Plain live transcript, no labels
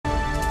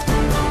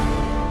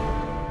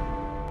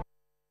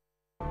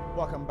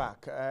Welcome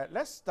back.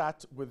 Let's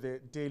start with the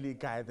Daily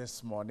Guide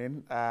this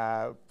morning.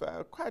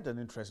 Quite an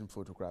interesting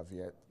photograph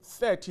here.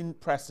 13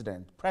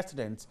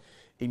 presidents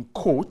in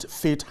court,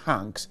 fate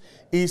hangs.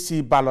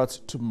 EC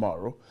ballot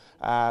tomorrow.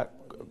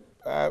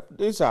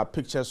 These are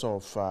pictures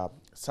of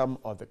some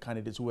of the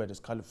candidates who were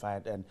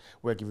disqualified and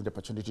were given the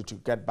opportunity to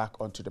get back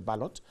onto the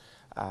ballot.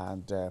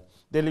 And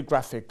Daily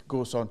Graphic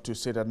goes on to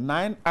say that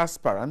 9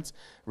 aspirants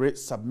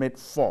submit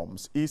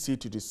forms. EC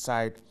to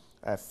decide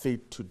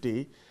fate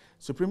today.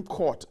 Supreme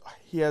Court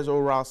hears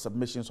oral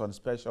submissions on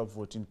special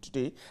voting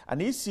today.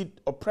 An EC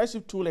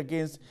oppressive tool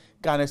against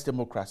Ghana's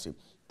democracy.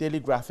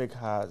 Daily Graphic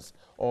has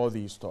all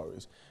these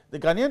stories. The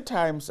Ghanaian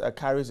Times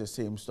carries the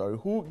same story.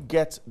 Who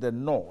gets the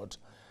nod?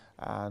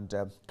 And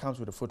comes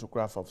with a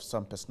photograph of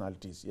some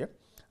personalities here.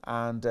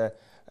 And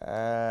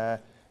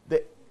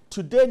the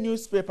Today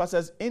newspaper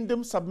says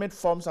Indom submit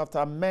forms after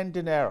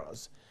amending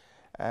errors.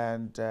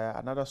 And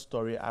another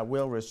story, I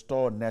will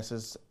restore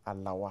nurses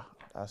Alawa.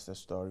 That's the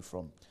story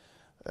from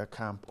the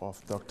camp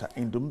of Dr.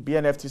 Indum.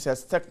 BNFT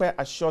says Tekpe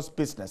assures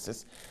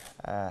businesses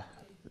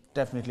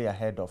definitely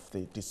ahead of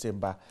the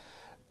December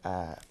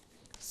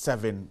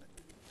 7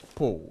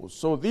 polls.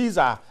 So these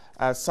are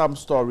some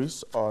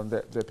stories on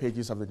the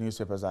pages of the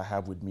newspapers I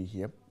have with me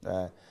here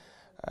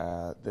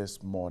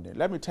this morning.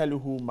 Let me tell you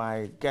who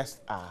my guests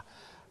are.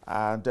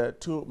 And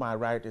to my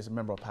right is a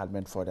Member of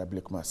Parliament for the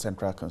Ablekuma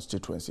Central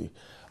Constituency,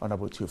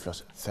 Honorable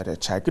Theophilus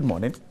Thedechai. Good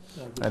morning,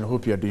 and I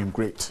hope you're doing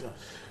great.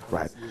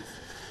 Right.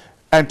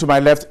 And to my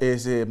left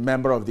is a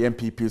member of the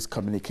NPP's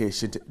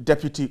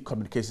Deputy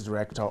Communications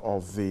Director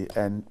of the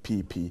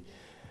NPP,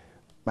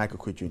 Michael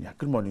Kwe Jr.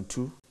 Good morning,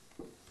 too.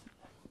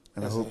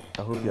 And yes,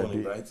 I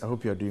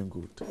hope you're doing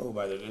good. Oh,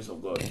 by the grace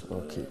of God.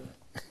 Okay.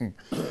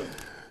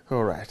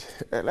 All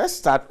right. Let's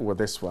start with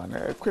this one.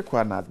 A quick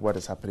one at what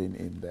is happening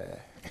in the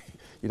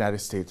United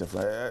States.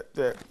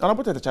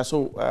 Honorable Thedechai,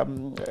 so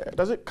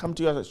does it come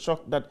to you as a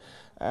shock that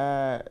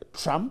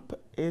Trump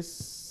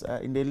is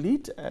in the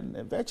lead and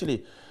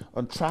virtually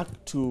on track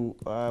to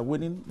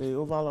winning the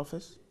Oval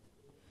Office?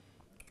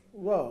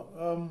 Well,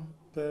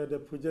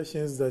 the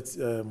projections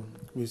that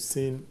we've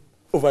seen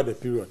over the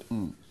period,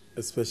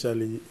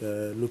 especially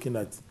looking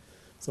at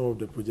some of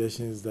the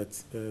projections that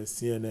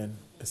CNN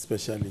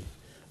especially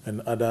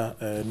and other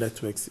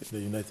networks in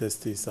the United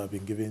States have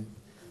been giving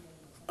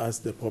us,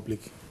 the public.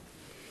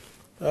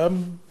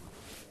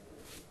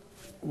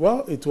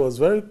 Well, it was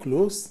very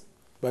close,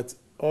 but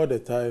all the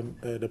time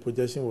the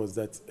projection was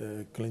that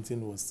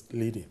Clinton was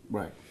leading.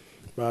 Right.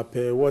 But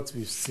what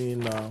we've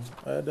seen now,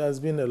 there's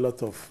been a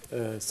lot of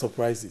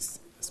surprises,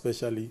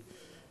 especially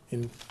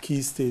in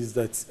key states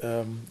that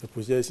the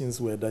projections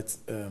were that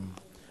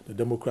the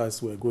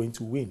Democrats were going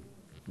to win.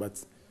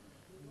 But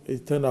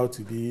it turned out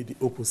to be the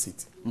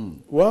opposite.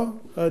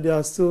 Well, there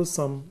are still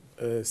some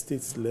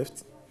states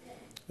left.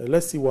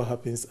 Let's see what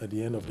happens at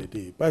the end of the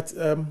day. But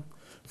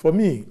for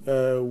me,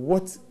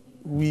 what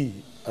we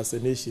as a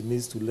nation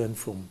needs to learn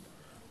from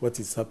what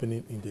is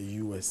happening in the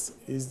U.S.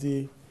 is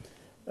the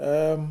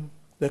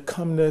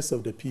calmness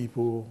of the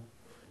people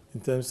in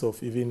terms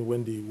of even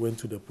when they went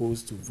to the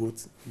polls to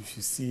vote. If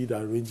you see the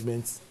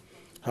arrangements,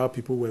 how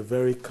people were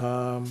very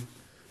calm,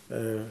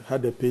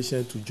 had the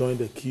patience to join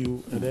the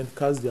queue and then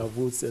cast their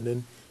votes and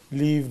then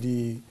leave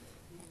the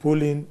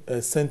polling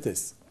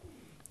centers.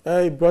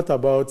 It brought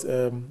about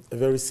a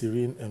very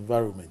serene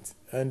environment.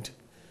 And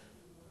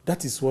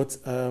that is what,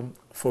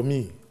 for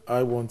me,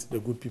 I want the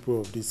good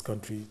people of this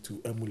country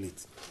to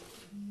emulate.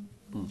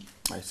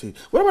 I see.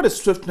 What about the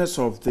swiftness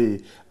of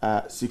the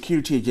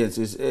security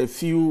agencies? A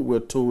few were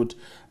told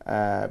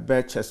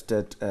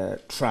bare-chested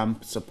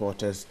Trump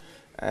supporters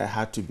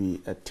had to be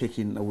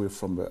taken away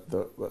from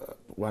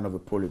one of the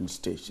polling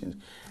stations.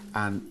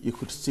 And you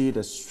could see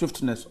the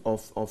swiftness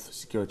of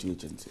security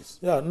agencies.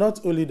 Yeah,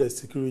 not only the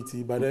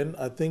security, but then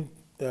I think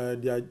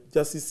their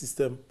justice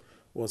system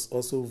was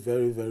also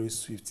very, very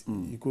swift.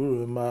 You could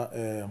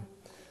remember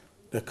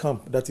the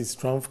camp, that is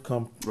Trump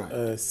camp,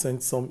 right,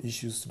 sent some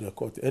issues to the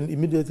court, and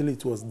immediately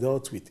it was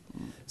dealt with.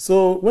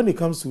 So when it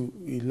comes to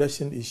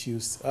election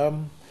issues,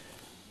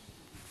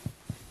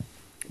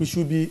 we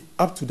should be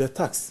up to the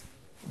task.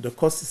 The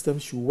court system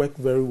should work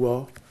very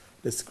well.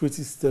 The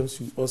security system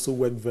should also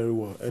work very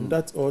well. And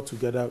that all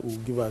together will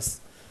give us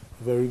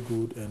very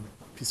good and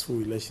peaceful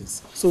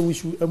relations. So we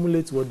should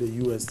emulate what the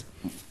U.S.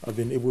 have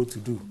been able to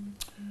do.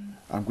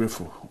 I'm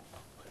grateful.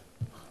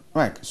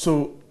 Right,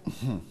 so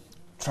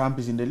Trump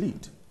is in the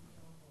lead.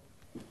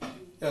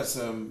 Yes,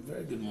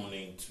 very good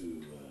morning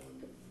to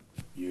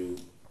you,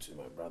 to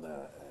my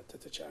brother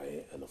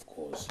Thedechai, and of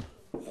course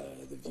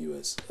the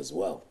viewers as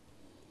well.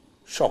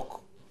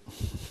 Shock.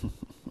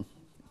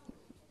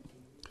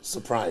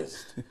 Surprised.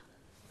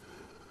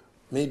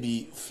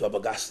 Maybe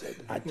flabbergasted.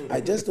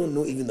 I just don't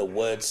know even the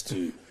words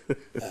to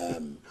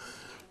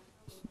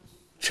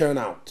churn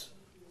out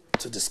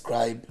to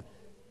describe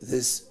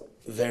this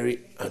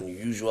very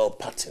unusual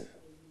pattern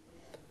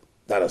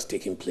that has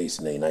taken place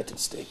in the United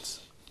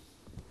States.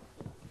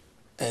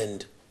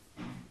 And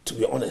to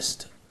be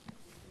honest,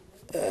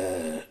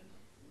 I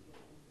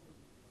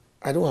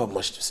don't have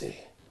much to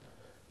say.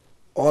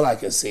 all I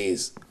can say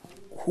is,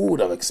 who would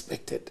have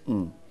expected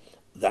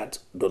that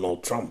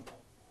Donald Trump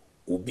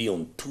will be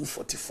on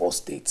 244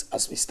 states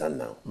as we stand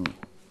now,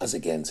 as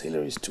against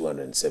Hillary's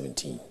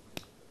 217.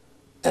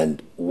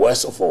 And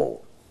worst of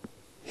all,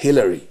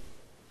 Hillary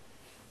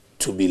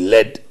to be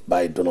led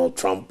by Donald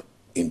Trump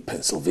in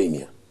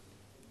Pennsylvania.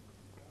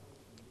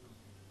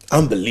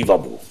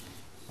 Unbelievable.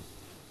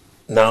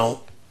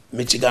 Now,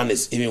 Michigan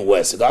is even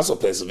worse. That's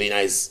what Pennsylvania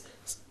is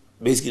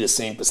basically the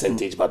same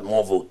percentage, but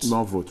more votes.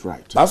 More votes,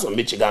 right. That's what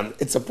Michigan,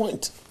 it's a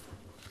point.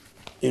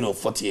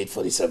 48,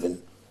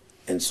 47,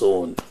 and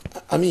so on.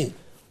 I mean,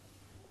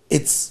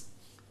 it's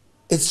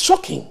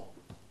shocking.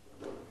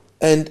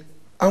 And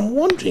I'm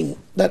wondering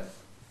that,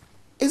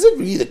 is it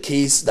really the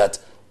case that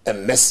a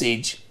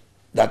message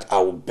that I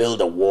will build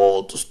a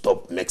wall to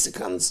stop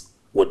Mexicans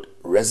would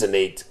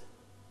resonate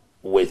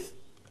with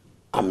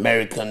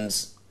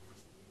Americans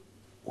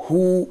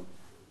who,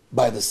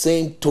 by the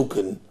same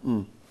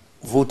token,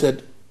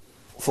 voted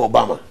for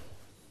Obama?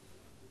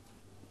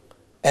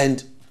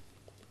 And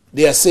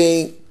they are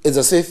saying it's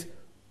as if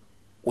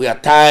we are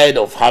tired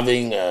of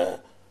having an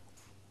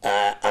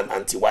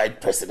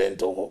anti-white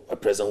president or a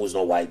president who's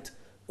not white.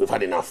 We've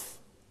had enough.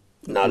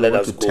 Now let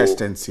us go test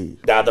and see.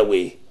 The other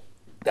way,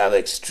 the other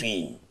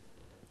extreme.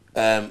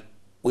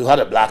 We've had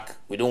a black,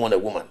 we don't want a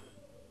woman.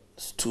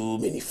 It's too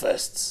many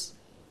firsts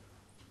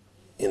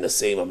in the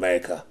same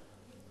America.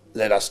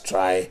 Let us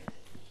try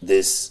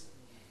this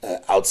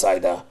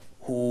outsider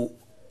who,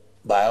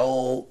 by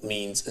all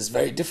means, is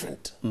very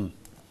different and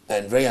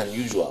very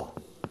unusual.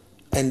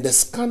 And the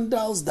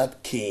scandals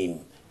that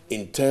came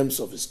in terms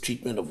of his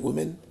treatment of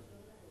women,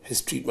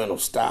 his treatment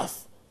of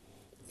staff,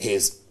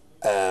 his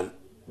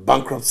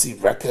bankruptcy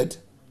record,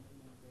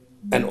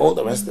 and all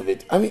the rest of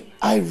it. I mean,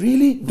 I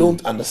really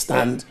don't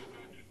understand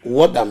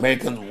what the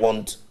Americans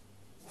want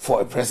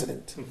for a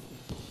president.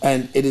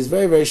 And it is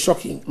very, very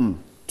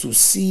shocking to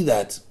see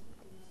that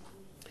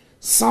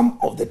some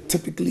of the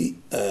typically,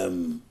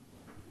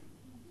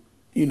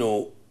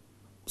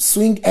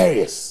 swing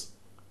areas,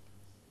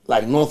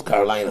 like North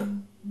Carolina,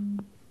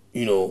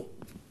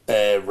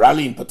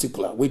 Raleigh in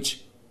particular,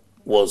 which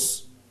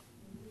was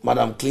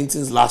Madam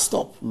Clinton's last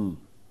stop,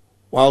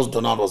 whilst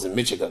Donald was in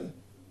Michigan.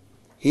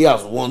 He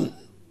has won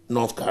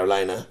North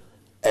Carolina,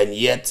 and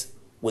yet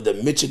with the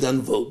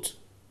Michigan vote,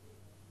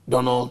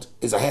 Donald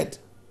is ahead.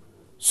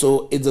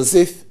 So it's as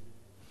if,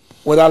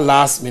 whether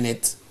last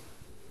minute,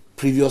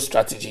 previous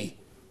strategy,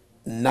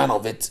 none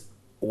of it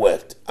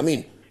worked. I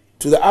mean,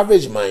 to the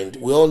average mind,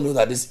 we all know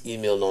that this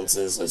email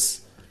nonsense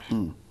is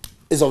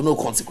of no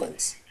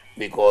consequence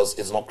because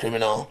it's not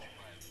criminal.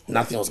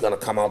 Nothing was going to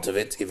come out of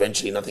it.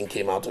 Eventually, nothing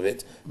came out of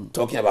it.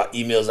 Talking about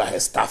emails that her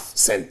staff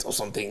sent or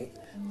something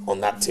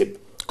on that tip.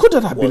 Could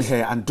that have been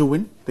her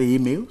undoing the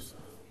emails?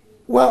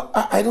 Well,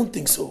 I don't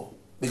think so.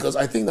 Because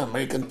I think the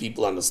American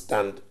people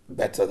understand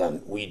better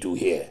than we do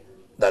here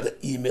that the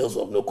emails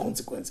were of no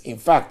consequence. In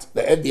fact,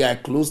 the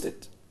FBI closed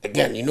it.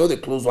 Again, they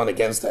closed one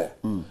against her.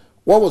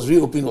 What was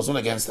reopened was not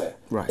against her.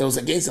 Right. It was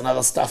against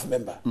another staff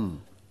member.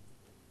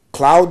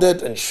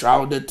 Clouded and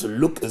shrouded to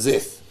look as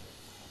if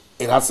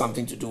it had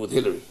something to do with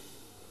Hillary.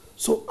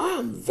 So I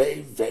am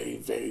very, very,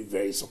 very,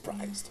 very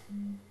surprised.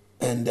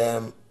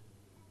 And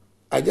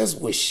I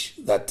just wish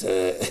that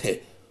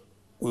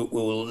we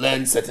will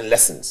learn certain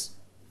lessons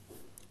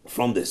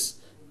from this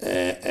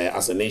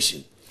as a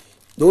nation.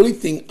 The only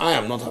thing I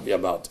am not happy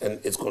about, and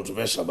it's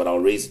controversial, but I'll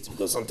raise it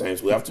because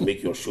sometimes we have to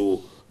make your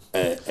show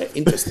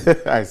interesting,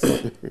 I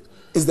see.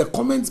 is the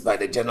comments by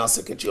the General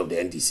Secretary of the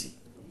NDC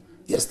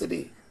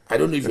yesterday. I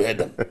don't know if you heard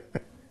them.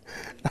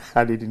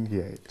 I didn't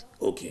hear it.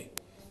 Okay.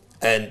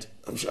 And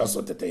I'm sure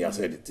Tete has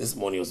heard it. This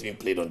morning it was being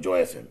played on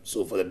Joy FM.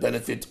 So for the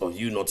benefit of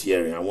you not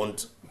hearing, I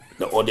want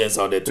the audience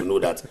out there to know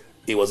that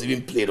it was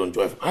even played on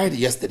Joy FM. I heard it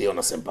yesterday on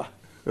Asempa.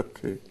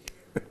 Okay.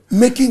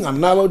 Making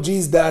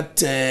analogies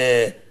that,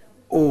 Nana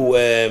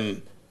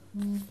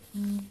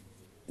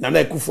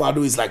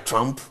Akufo-Addo is like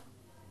Trump.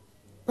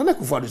 Nana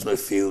Akufo-Addo is not a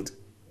failed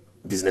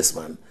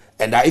businessman.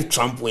 And that if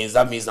Trump wins,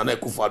 that means Nana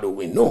Akufo-Addo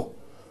win. No.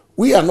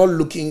 We are not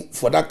looking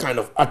for that kind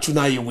of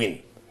Achunaye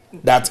win.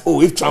 That,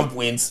 if Trump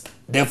wins,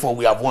 therefore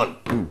we have won.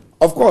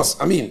 Of course,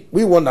 I mean,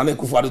 we want Nana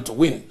Akufo-Addo to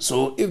win.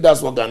 So if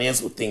that's what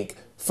Ghanaians would think,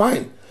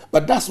 fine.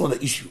 But that's not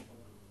the issue.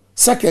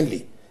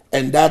 Secondly,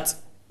 and that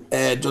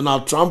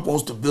Donald Trump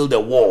wants to build a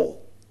wall.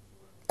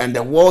 And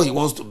the wall he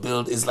wants to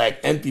build is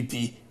like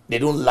MPP. They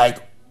don't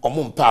like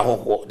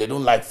they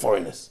don't like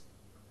foreigners.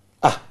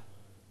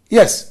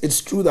 Yes,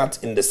 it's true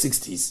that in the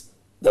 60s,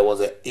 there was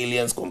an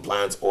aliens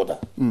compliance order.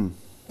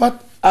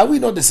 But are we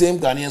not the same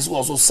Ghanaians who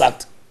also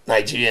sacked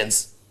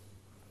Nigerians?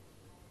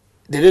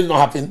 Did it not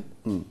happen?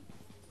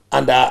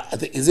 And I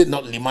think, is it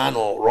not Liman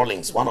or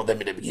Rawlings, one of them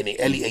in the beginning,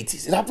 early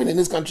 80s? It happened in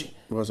this country.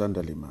 It was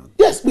under Liman.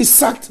 Yes, we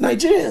sacked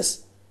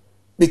Nigerians.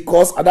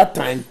 Because at that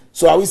time,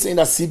 so are we saying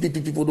that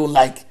CPP people don't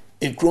like,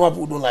 Nkrumah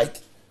people don't like,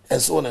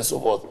 and so on and so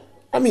forth?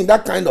 I mean,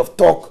 that kind of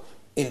talk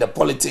in the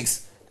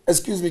politics,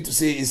 excuse me to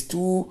say, is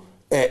too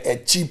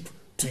cheap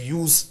to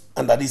use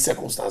under these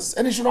circumstances.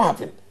 And it should not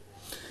happen.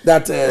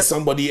 That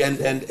somebody, and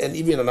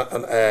even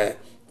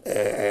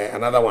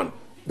another one,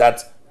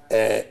 that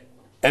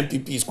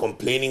MPP is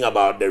complaining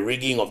about the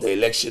rigging of the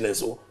election and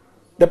so.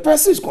 The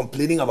person is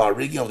complaining about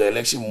rigging of the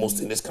election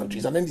most in this country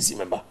is an NDC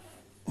member,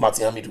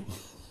 M.Amidu.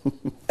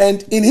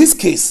 And in his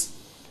case,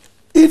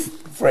 if,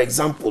 for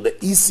example, the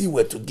EC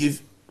were to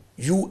give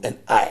you and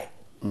I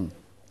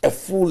a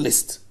full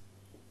list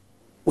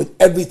with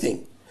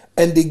everything,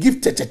 and they give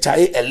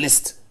Tetechai a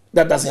list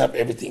that doesn't have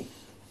everything,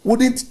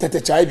 wouldn't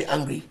Tetechai be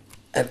angry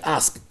and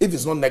ask, if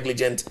it's not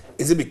negligent,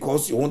 is it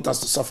because you want us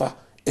to suffer?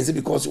 Is it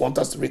because you want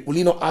us to break? Will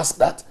you not ask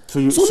that?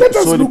 So let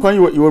us look.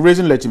 You were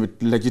raising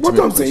legitimate what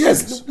I'm saying,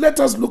 yes, let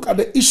us look at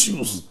the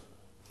issues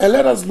and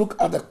let us look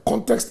at the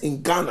context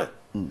in Ghana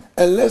and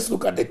let's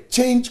look at the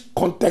change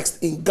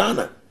context in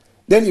Ghana.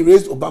 Then he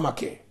raised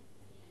Obamacare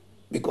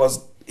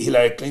because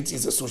Hillary Clinton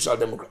is a social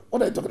democrat.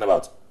 What are you talking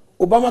about?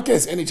 Obamacare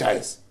is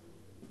NHIS.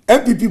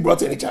 MPP brought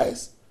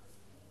NHIS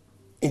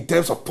in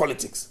terms of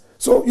politics.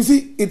 So you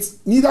see,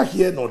 it's neither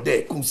here nor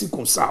there. Kumsi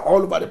kumsa,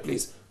 all over the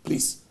place.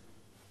 Please.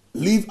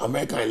 Leave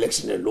American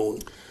election alone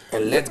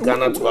and let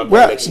Ghana to have the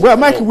election. Well,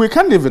 Mike, we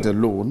can't leave it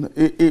alone.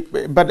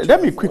 But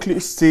let me quickly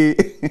stay.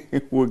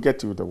 We'll get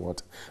to the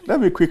water.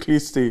 Let me quickly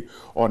stay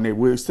on it.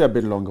 We'll stay a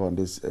bit longer on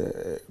this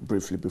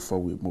briefly before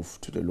we move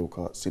to the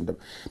local syndrome.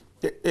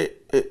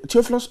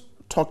 Theophilus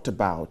talked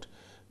about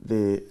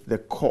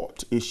the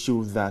court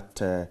issue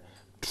that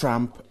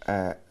Trump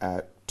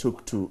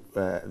took to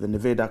the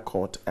Nevada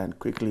court, and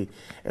quickly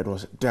it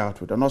was dealt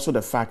with, and also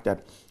the fact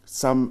that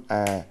some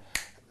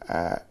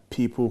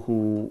people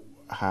who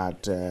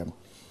had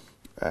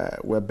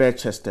were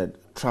bare-chested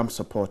Trump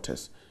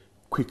supporters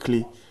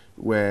quickly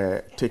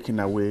were taken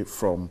away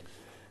from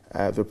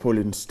the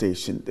polling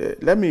station.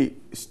 Let me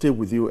stay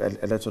with you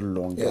a little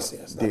longer. Yes,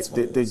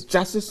 the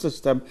justice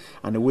system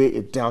and the way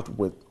it dealt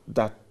with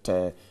that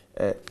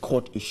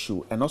court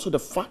issue, and also the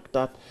fact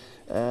that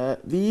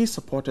these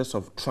supporters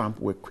of Trump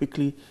were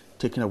quickly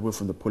taken away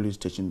from the polling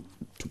station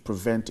to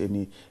prevent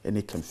any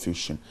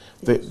confusion.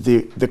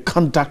 The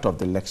conduct of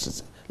the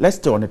elections. Let's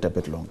stay on it a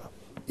bit longer.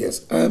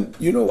 Yes.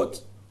 You know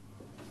what?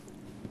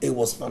 It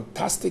was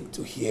fantastic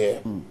to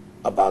hear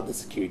about the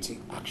security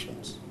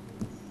actions.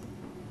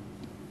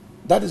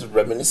 That is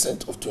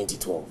reminiscent of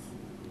 2012.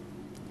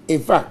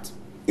 In fact,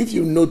 if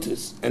you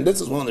notice, and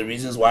this is one of the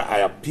reasons why I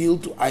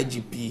appealed to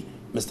IGP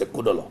Mr.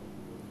 Kudolo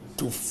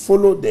to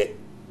follow the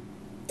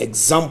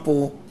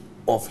example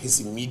of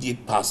his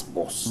immediate past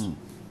boss,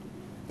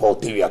 Paul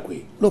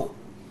Teriakwe. Look,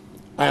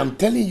 I am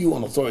telling you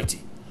on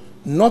authority,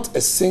 not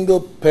a single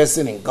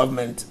person in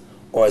government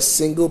or a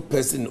single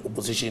person in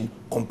opposition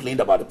complained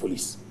about the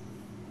police.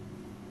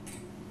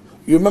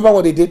 You remember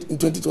what they did in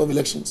 2012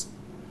 elections?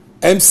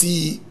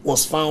 MCE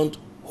was found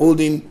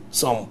holding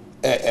some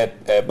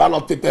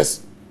ballot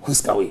papers,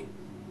 whisked away.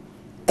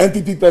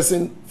 MPP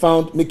person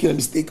found making a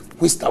mistake,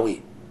 whisked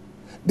away.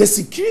 The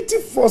security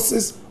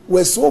forces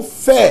were so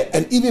fair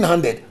and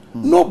even-handed,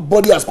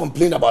 nobody has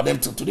complained about them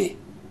till today.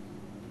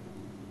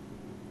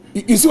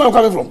 You see where I'm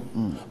coming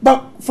from?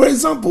 But, for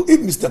example, if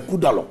Mr.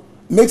 Kudalo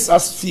makes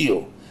us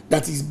feel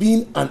that he's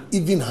being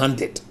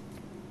even-handed,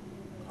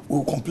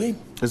 we'll complain.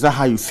 Is that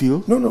how you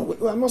feel? No,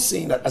 I'm not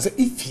saying that. I said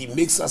if he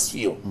makes us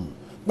feel.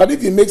 But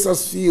if he makes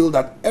us feel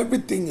that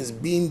everything is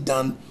being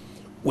done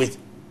with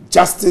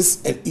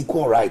justice and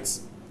equal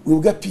rights, we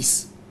will get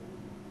peace.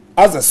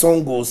 As the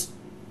song goes,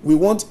 we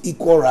want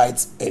equal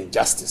rights and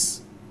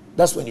justice.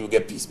 That's when you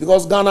get peace.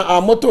 Because Ghana,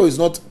 our motto is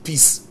not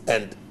peace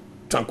and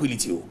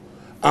tranquility.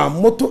 Our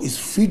motto is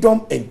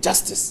freedom and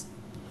justice.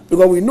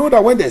 Because we know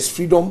that when there's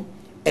freedom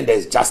and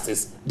there's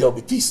justice, there will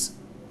be peace.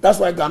 That's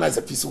why Ghana is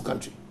a peaceful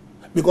country.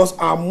 Because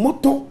our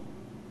motto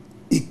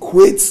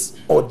equates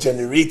or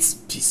generates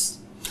peace.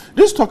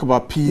 Let's talk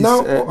about peace.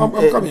 Now,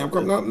 I'm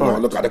coming. Now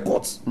look at the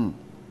courts.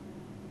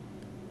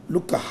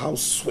 Look at how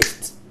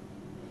swift.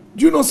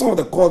 Do you know some of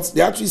the courts,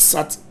 they actually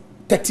sat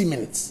 30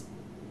 minutes.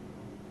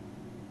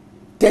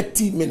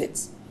 30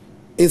 minutes.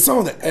 In some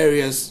of the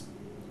areas,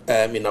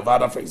 in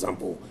Nevada, for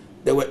example,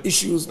 there were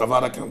issues,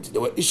 Nevada County,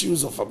 there were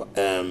issues of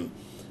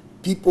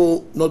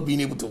people not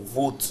being able to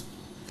vote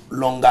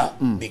longer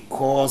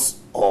because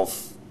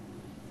of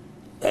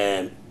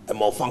a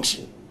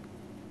malfunction.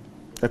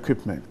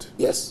 Equipment.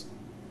 Yes.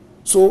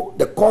 So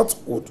the court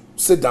would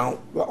sit down,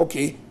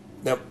 okay,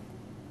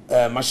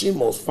 the machine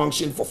must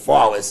function for 4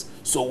 hours,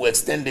 so we'll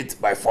extend it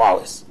by 4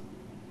 hours.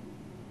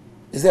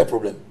 Is there a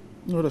problem?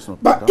 No, that's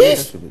not. But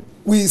if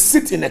we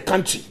sit in a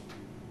country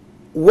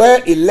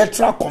where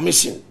electoral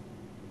commission,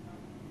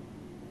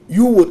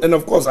 you would, and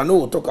of course I know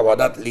we'll talk about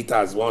that later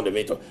as one of the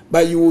main topics,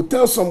 but you will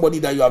tell somebody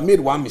that you have made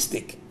one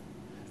mistake,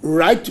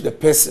 write to the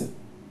person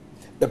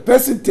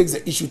takes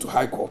the issue to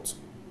High Court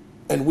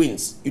and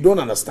wins. You don't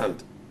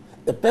understand.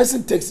 The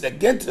person takes it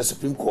again to the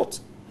Supreme Court.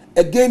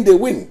 Again, they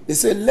win. They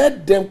say,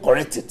 let them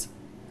correct it.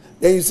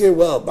 Then you say,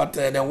 well, but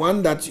the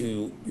one that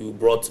you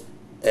brought,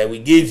 we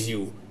gave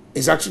you,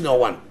 is actually not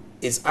one.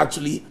 It's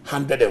actually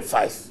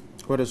 105.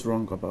 What is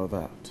wrong about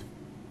that?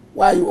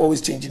 Why are you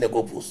always changing the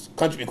goalposts?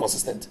 Can't you be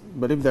consistent?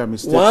 But if there are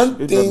mistakes,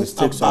 one thing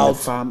about on the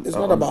farm, it's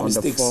not about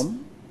mistakes. The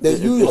form,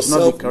 then you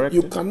yourself, not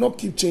you cannot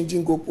keep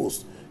changing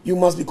goalposts. you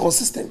must be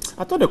consistent.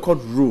 I thought the court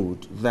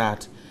ruled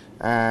that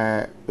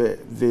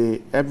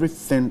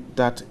everything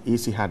that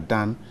EC had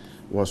done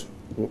was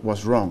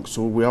wrong.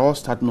 So we're all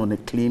starting on a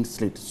clean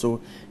slate.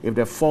 So if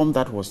the form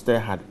that was there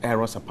had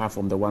errors apart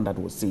from the one that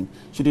was seen,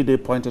 shouldn't they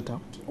point it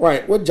out?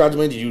 Why? What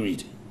judgment did you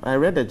read? I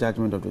read the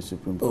judgment of the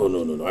Supreme Court.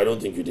 Oh, no. I don't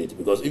think you did.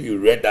 Because if you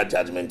read that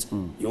judgment,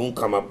 you won't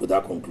come up with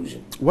that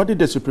conclusion. What did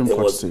the Supreme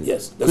Court say?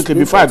 Yes. Quickly,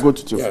 before I go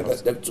to Chief. Yeah,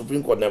 the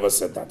Supreme Court never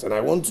said that. And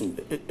I want to...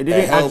 It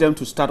didn't ask them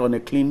to start on a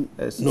clean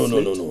slate?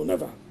 No,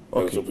 never.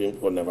 Okay. The Supreme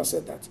Court never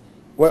said that.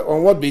 Well,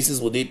 on what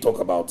basis would they talk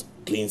about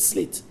clean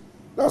slate?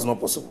 That's not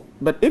possible.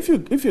 But if you're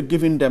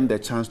giving them the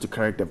chance to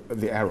correct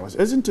the errors,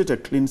 isn't it a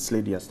clean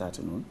slate you're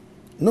starting on?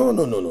 No.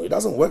 It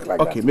doesn't work like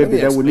that. Okay, maybe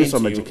then we need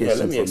some education.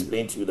 Let me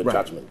explain to you the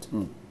judgment.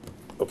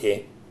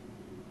 Okay?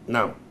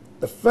 Now,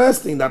 the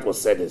first thing that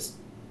was said is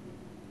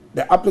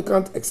the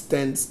applicant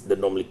extends the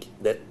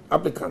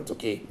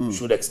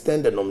should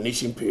extend the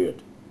nomination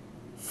period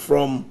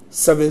from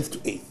 7th to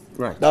 8th.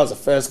 Right. That was the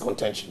first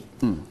contention.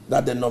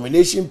 That the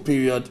nomination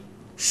period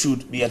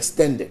should be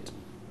extended.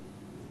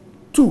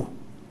 2,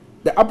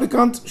 the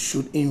applicant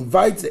should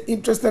invite the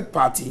interested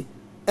party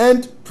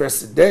and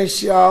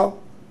presidential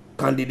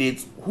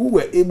candidates who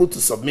were able to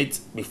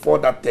submit before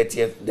that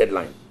 30th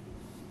deadline.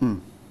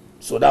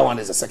 So that one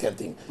is the second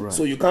thing. Right.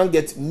 So you can't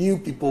get new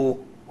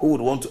people who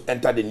would want to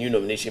enter the new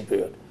nomination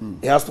period.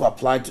 It has to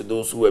apply to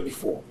those who were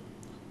before.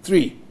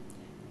 3,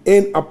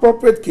 in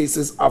appropriate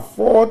cases,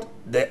 afford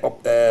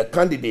the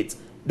candidates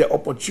the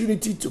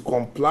opportunity to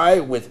comply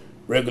with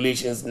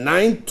regulations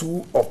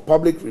 9(2) of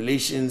public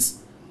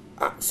relations,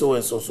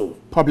 so.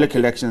 Public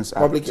Elections Act.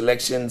 Public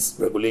elections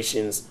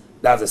regulations,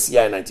 that's the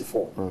CI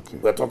 94. Okay.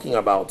 We're talking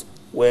about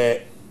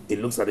where it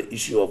looks at the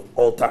issue of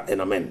alter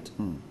and amend.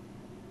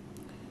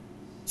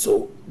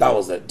 So that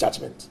was the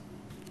judgment.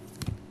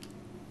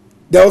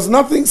 There was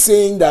nothing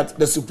saying that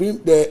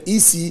the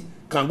EC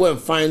can go and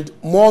find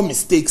more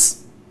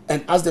mistakes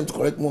and ask them to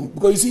correct more.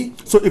 Because you see...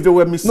 So if there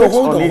were mistakes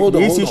hold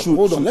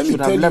on. Let me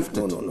have left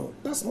it. No.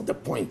 That's not the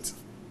point.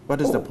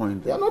 What is the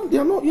point?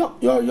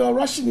 You're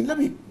rushing it. Let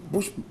me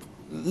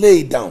lay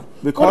it down.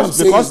 Because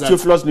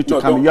Chief Laws need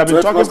to come in. You have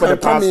been talking for the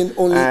past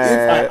only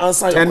if I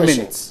answer 10 your question.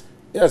 minutes.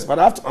 Yes, but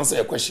I have to answer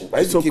your question.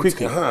 So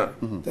quickly.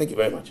 Thank you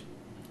very much.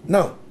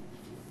 Now,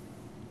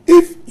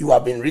 if you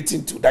have been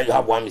written to that you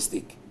have one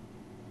mistake,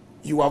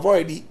 you have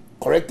already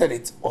corrected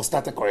it or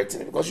started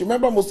correcting it. Because you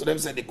remember most of them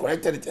said they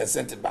corrected it and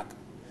sent it back.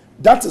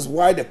 That is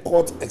why the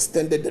court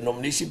extended the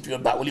nomination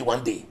period by only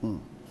 1 day.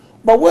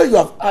 But where you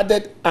have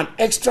added an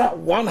extra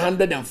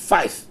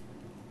 105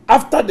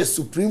 after the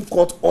Supreme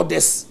Court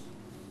orders,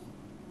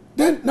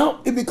 then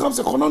now it becomes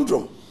a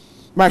conundrum.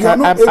 Mike,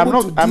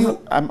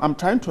 I'm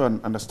trying to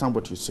understand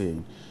what you're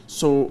saying.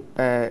 So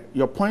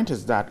your point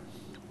is that,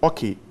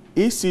 okay,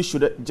 EC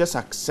should just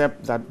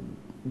accept that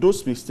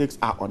those mistakes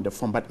are on the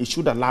form, but it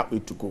should allow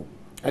it to go.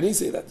 I didn't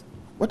say that.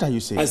 What are you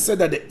saying? I said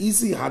that the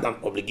EC had an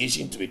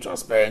obligation to be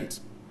transparent,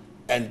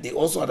 and they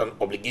also had an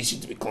obligation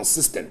to be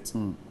consistent,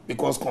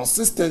 because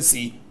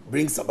consistency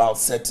brings about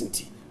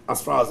certainty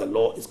as far as the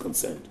law is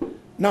concerned.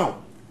 Now,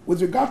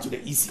 with regard to the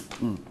EC,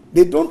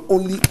 they don't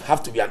only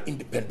have to be an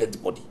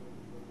independent body.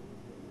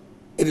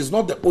 It is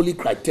not the only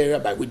criteria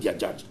by which they are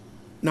judged.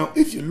 Now,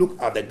 if you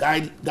look at the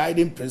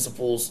guiding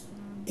principles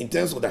in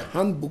terms of the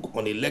Handbook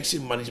on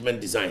Election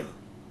Management Design,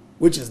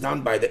 which is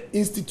done by the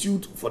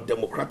Institute for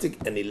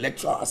Democratic and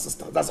Electoral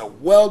Assistance, that's a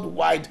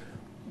worldwide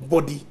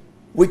body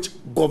which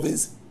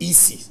governs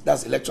EC,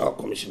 that's Electoral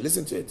Commission.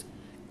 Listen to it.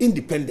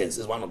 Independence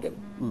is one of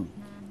them.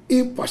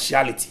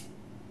 Impartiality,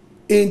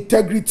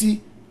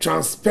 integrity,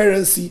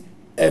 transparency,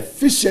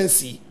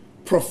 efficiency,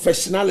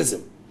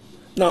 professionalism.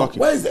 Now,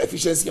 where is the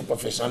efficiency and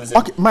professionalism?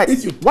 Okay, Mike,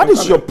 what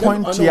is your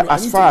point here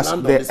as far as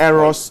the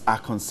errors are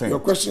concerned?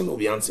 Your question will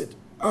be answered.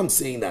 I'm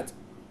saying that,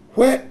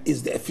 where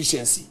is the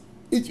efficiency?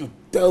 If you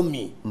tell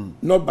me,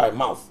 not by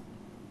mouth,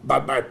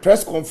 but by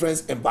press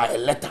conference and by a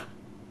letter,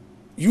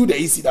 you, the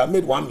EC, that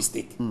made one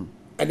mistake, and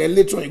then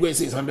later on you go and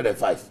say it's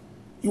 105,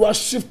 you are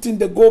shifting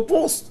the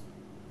goalpost.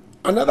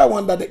 Another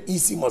one that the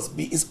EC must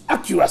be is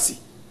accuracy.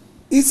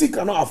 EC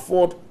cannot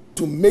afford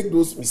to make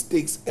those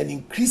mistakes and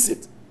increase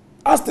it.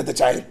 Ask the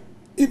child,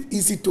 if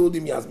EC told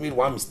him he has made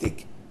one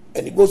mistake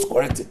and he goes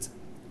correct it,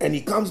 and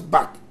he comes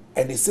back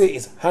and they say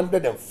it's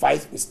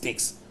 105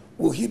 mistakes,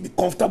 will he be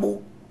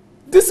comfortable?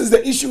 This is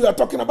the issue we are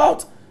talking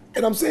about.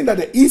 And I'm saying that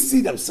the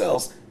EC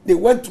themselves, they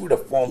went through the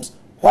forms.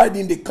 Why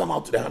didn't they come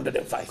out to the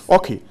 105?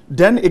 Okay,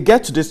 then it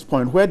gets to this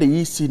point where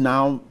the EC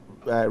now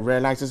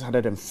realizes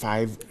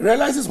 105.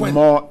 Realizes when?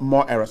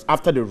 More errors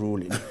after the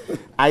ruling.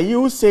 Are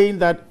you saying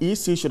that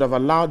EC should have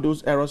allowed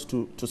those errors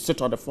to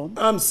sit on the form?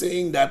 I'm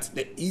saying that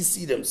the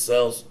EC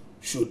themselves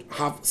should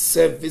have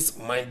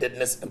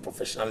service-mindedness and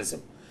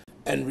professionalism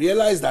and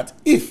realize that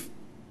if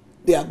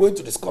they are going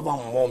to discover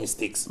more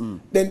mistakes,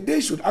 then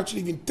they should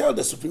actually even tell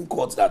the Supreme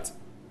Court that,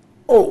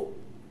 oh,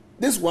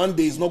 this 1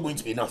 day is not going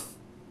to be enough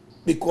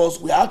because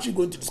we are actually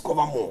going to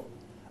discover more.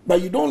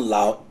 But you don't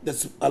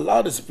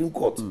allow the Supreme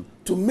Court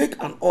to make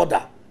an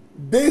order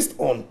based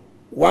on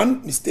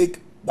one mistake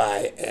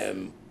by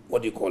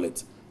what do you call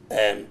it,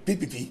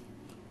 PPP,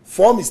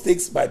 4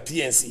 mistakes by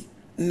PNC,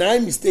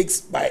 9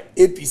 mistakes by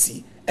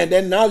APC, and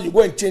then now you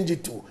go and change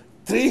it to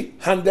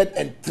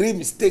 303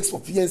 mistakes for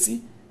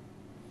PNC?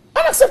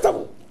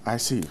 Unacceptable. I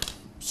see.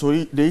 So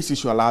the issue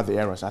should allow the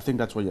errors. I think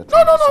that's what you're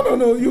trying to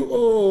say.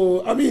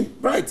 No. I mean,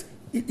 right.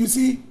 You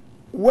see,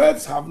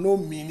 words have no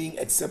meaning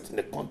except in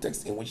the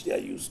context in which they are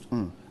used.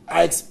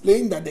 I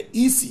explained that the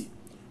EC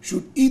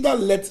should either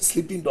let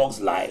sleeping dogs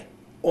lie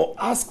or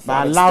ask for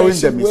allowing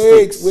the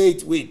mistakes.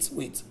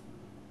 Wait.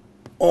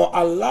 Or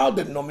allow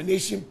the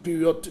nomination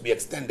period to be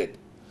extended.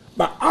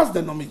 But as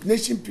the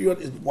nomination period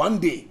is 1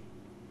 day,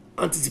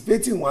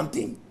 anticipating one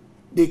thing,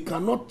 they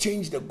cannot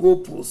change the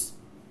goalposts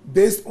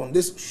based on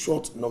this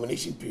short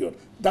nomination period.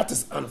 That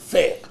is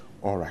unfair.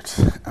 All right,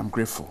 I'm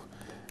grateful.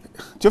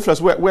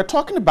 Theophilus, we're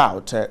talking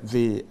about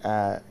the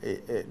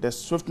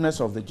swiftness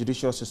of the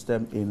judicial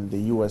system in the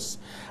U.S.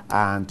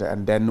 and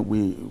then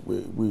we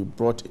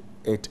brought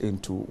it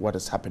into what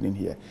is happening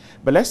here.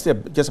 But let's say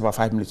just about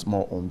 5 minutes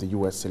more on the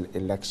U.S.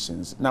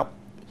 elections. Now,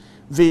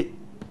 the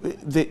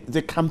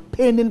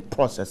campaigning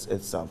process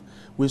itself,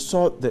 we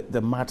saw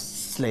the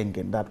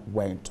mudslinging that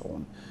went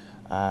on.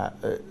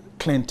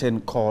 Clinton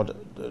called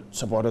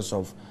supporters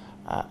of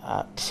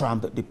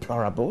Trump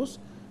deplorables.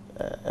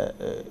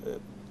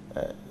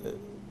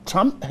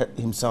 Trump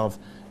himself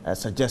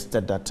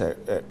suggested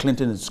that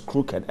Clinton is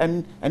crooked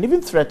and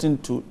even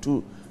threatened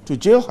to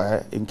jail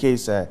her in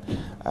case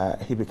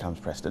he becomes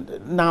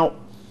president. Now,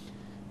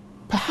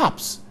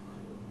 perhaps,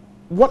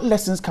 what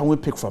lessons can we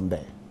pick from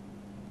there?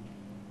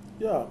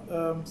 Yeah,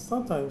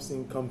 sometimes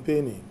in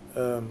campaigning,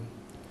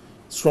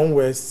 strong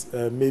words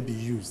may be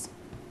used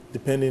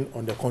depending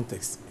on the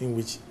context in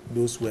which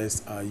those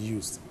words are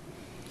used.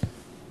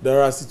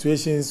 There are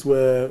situations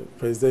where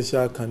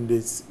presidential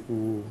candidates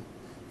will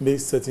make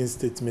certain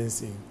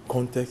statements in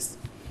context,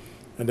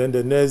 and then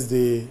the next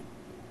day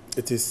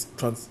it is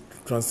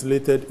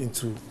translated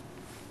into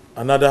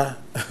another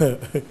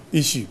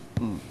issue.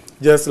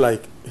 Just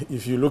like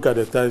if you look at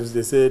the Times,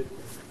 they said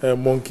a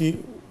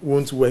monkey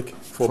won't work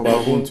for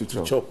baboon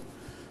to chop.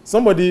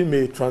 Somebody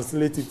may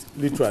translate it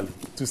literally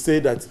to say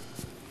that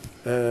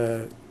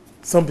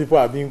some people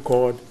are being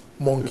called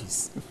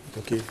monkeys,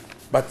 okay?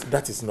 But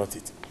that is not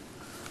it.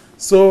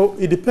 So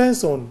it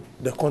depends on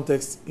the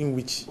context in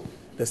which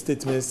the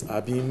statements are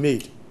being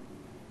made.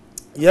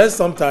 Yes,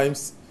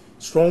 sometimes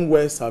strong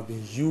words have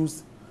been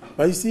used,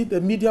 but you see, the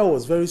media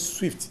was very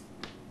swift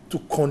to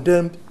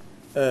condemn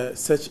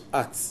such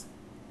acts,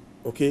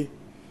 okay?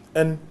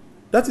 And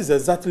that is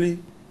exactly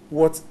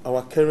what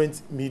our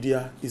current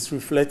media is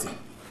reflecting.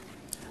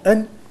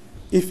 And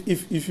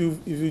if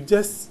you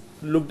just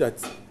looked at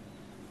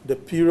the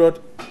period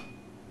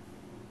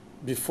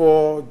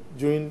before,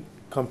 during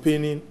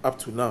campaigning up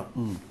to now,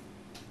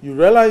 you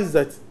realize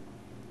that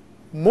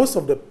most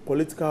of the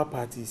political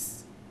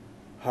parties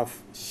have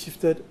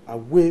shifted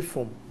away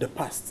from the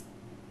past,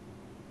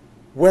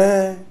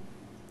 where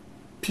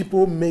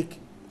people make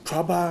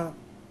tribal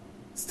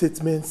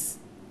statements,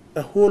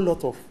 a whole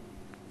lot of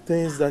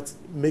things that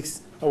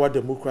makes our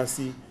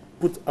democracy,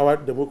 put our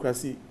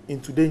democracy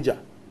into danger.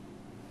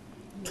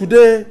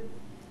 Today,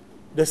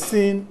 the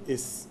scene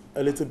is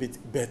a little bit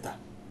better.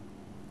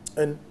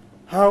 And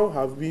how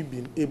have we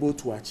been able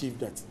to achieve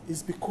that?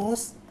 It's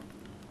because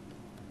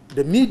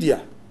the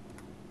media,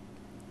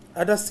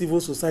 other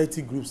civil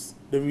society groups,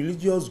 the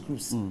religious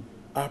groups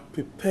are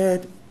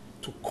prepared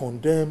to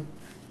condemn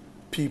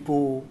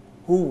people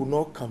who will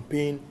not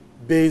campaign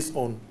based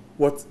on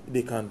what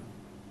they can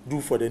do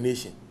for the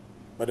nation,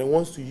 but they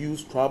want to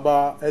use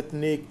tribal,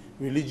 ethnic,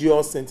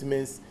 religious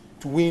sentiments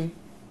to win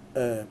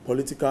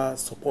political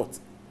support.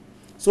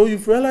 So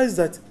you've realized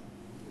that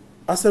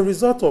as a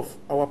result of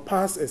our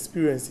past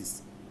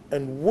experiences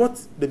and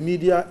what the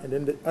media and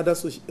then the other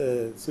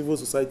civil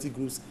society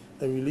groups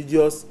and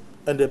religious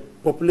and the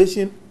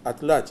population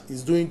at large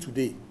is doing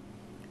today,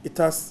 it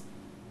has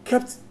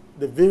kept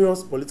the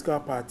various political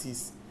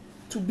parties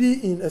to be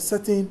in a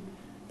certain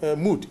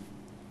mood.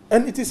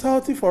 And it is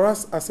healthy for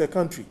us as a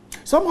country.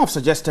 Some have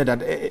suggested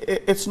that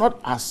it's not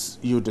as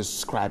you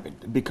describe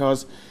it,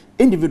 because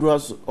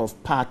individuals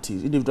of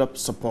parties, individual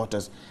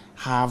supporters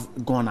have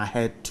gone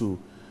ahead to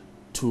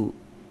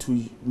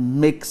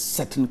make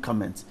certain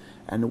comments,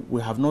 and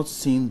we have not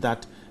seen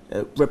that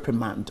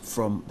reprimand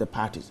from the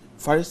parties.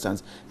 For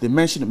instance, they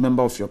mentioned a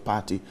member of your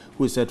party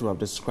who is said to have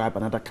described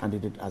another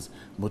candidate as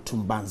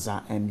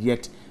Mutumbanza, and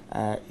yet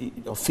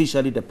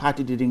officially the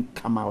party didn't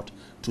come out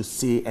to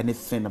say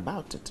anything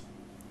about it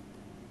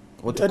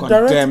or to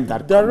condemn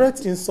that.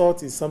 Direct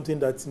insult is something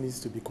that needs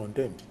to be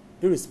condemned,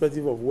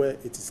 irrespective of where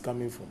it is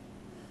coming from,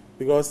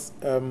 because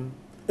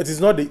it is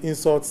not the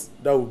insults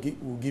that will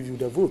give you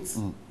the votes.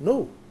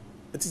 No,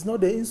 it is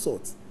not the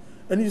insults.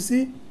 And you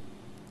see,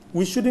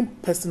 we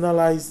shouldn't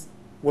personalize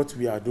what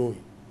we are doing,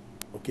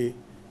 okay?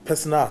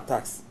 Personal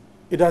attacks.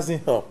 It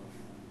doesn't help.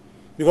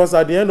 Because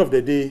at the end of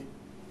the day,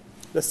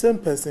 the same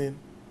person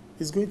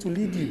is going to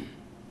lead you,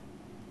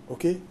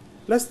 okay?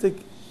 Let's take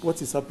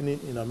what is happening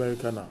in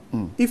America now.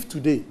 If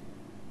today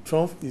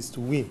Trump is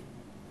to win,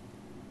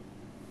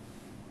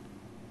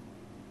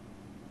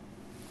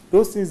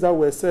 those things that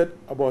were said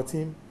about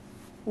him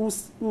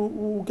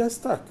will get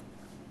stuck.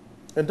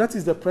 And that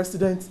is the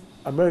precedent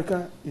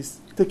America is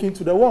taking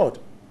to the world.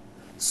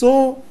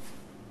 So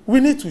we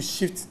need to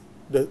shift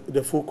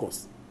the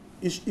focus.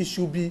 It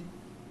should be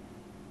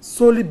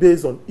solely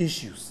based on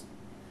issues,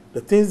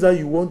 the things that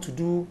you want to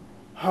do,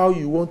 how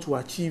you want to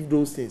achieve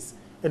those things.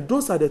 And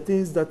those are the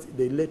things that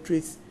the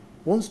electorate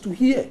wants to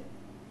hear.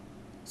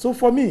 So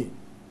for me,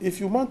 if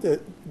you mount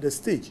the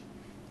stage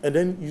and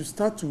then you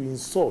start to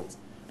insult,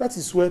 that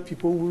is where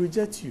people will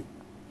reject you.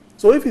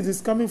 So if it is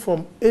coming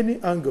from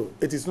any angle,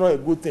 it is not a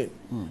good thing.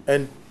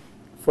 And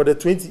for the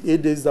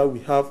 28 days that we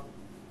have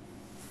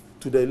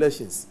to the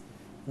elections,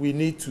 we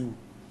need to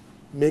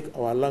make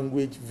our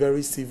language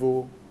very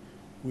civil.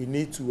 We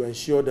need to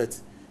ensure that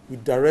we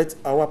direct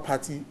our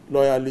party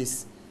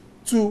loyalists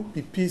to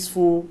be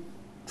peaceful,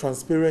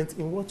 transparent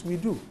in what we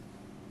do.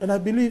 And I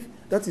believe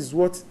that is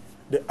what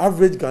the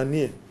average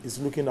Ghanaian is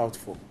looking out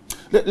for.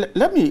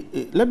 Let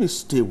me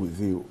stay with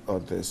you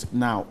on this.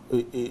 Now,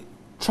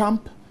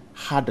 Trump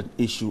had an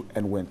issue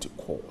and went to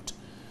court.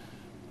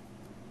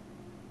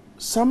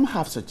 Some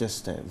have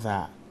suggested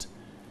that,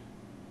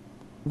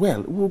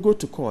 well, we'll go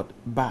to court,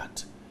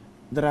 but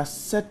there are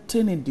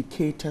certain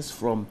indicators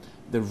from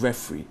the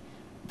referee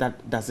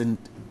that doesn't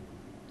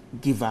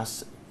give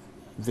us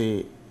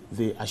the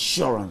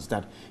assurance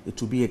that it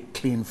will be a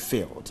clean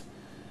field.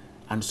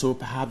 And so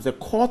perhaps the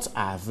courts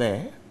are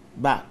there,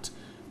 but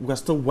we're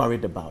still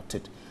worried about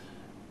it.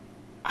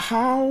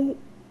 How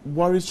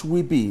worried should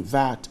we be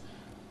that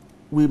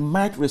we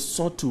might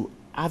resort to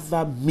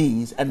other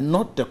means and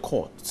not the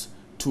courts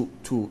to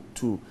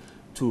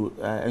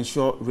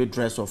ensure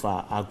redress of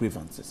our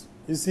grievances?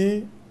 You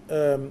see,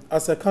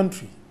 as a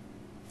country,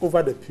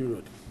 over the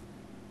period,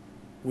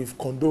 we've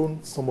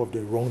condoned some of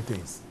the wrong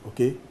things,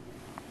 okay?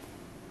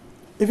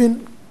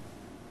 Even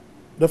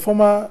the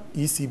former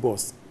EC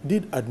boss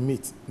did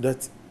admit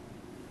that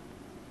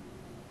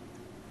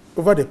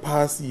over the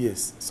past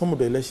years, some of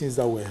the elections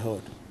that were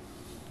held,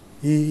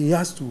 he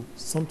has to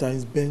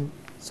sometimes bend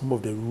some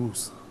of the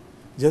rules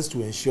just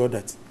to ensure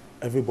that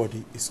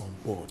everybody is on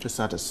board. To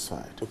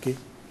satisfied. Okay?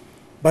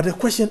 But the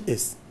question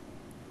is,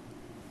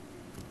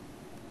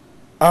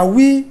 are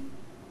we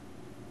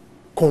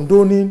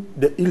condoning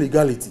the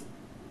illegality?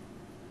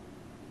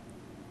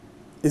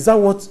 Is that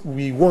what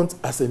we want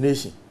as a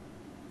nation?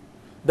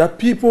 That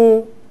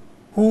people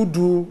who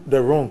do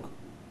the wrong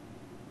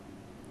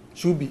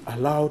should be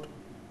allowed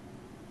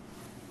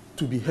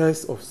to be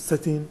heads of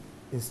certain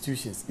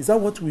institutions? Is that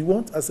what we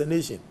want as a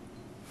nation?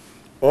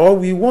 Or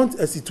we want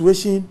a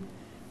situation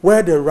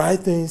where the right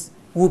things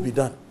will be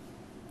done?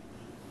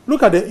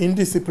 Look at the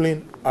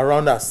indiscipline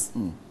around us.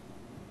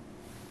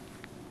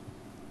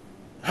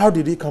 How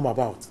did it come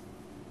about?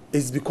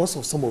 It's because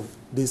of some of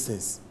these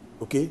things,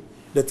 okay?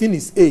 The thing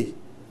is A.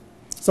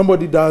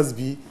 Somebody does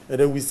B, and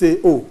then we say,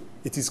 oh,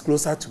 it is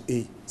closer to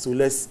A, so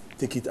let's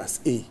take it as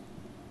A.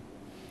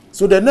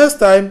 So the next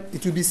time,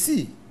 it will be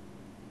C.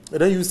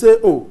 And then you say,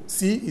 oh,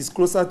 C is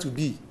closer to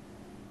B.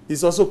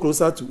 It's also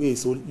closer to A,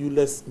 so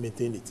let's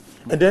maintain it.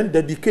 And then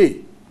the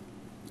decay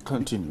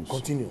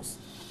continues.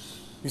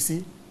 You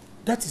see,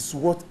 that is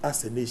what,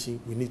 as a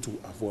nation, we need to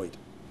avoid.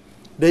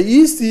 The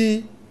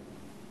EC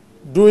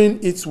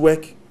doing its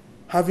work,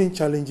 having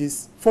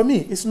challenges, for me,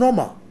 it's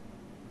normal.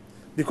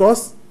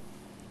 Because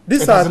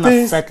these are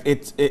things... It doesn't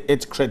affect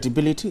its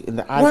credibility in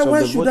the eyes of the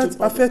voting public? Why should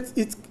that affect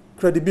its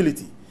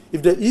credibility?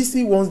 If the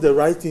EC wants the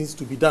right things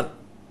to be done.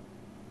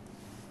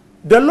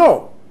 The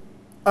law,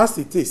 as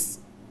it is,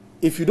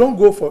 if you don't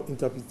go for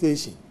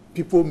interpretation,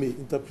 people may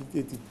interpret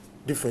it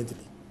differently.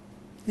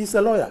 He's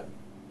a lawyer.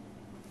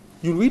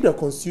 You read the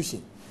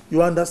Constitution,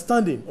 your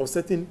understanding of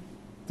certain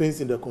things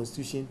in the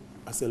Constitution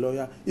as a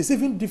lawyer is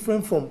even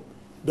different from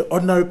the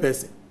ordinary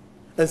person.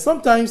 And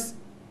sometimes,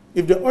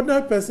 if the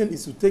ordinary person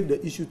is to take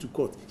the issue to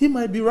court, he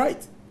might be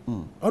right,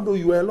 although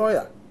you are a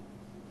lawyer.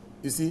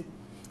 You see?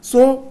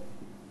 So,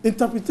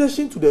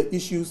 interpretation to the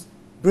issues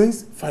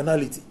brings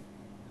finality,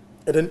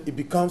 and then it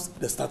becomes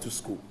the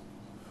status quo.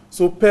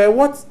 So, per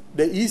what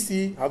the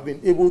EC have been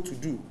able to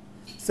do,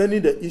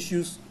 sending the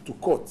issues to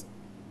court,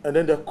 and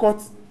then the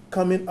court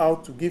coming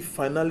out to give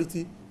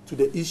finality to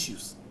the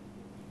issues,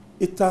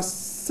 it has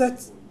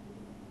set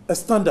a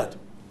standard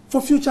for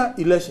future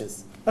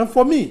elections. And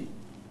for me,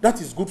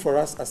 that is good for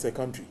us as a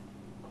country.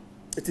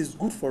 It is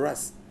good for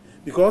us.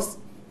 Because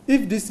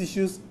if these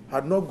issues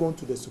had not gone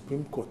to the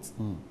Supreme Court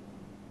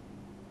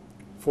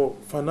for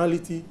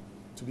finality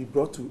to be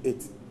brought to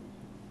it,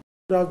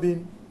 would have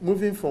been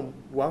moving from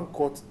one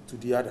court to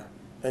the other,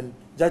 and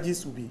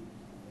judges will be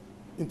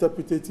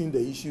interpreting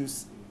the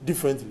issues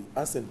differently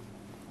as in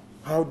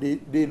how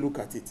they look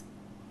at it.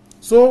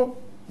 So,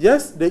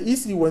 yes, the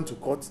EC went to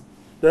court.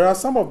 There are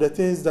some of the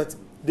things that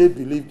they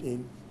believed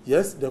in.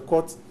 Yes, the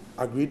court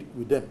agreed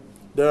with them.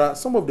 There are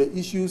some of the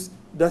issues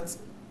that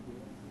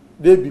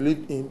they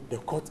believed in, the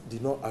court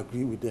did not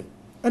agree with them.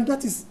 And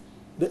that is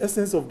the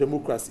essence of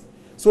democracy.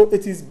 So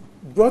it is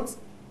brought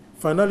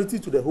finality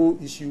to the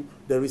whole issue.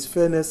 There is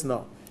fairness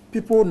now.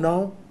 People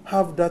now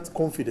have that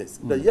confidence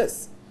that,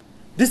 yes,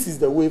 this is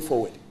the way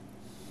forward.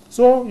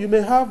 So you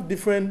may have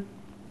different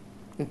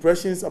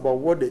impressions about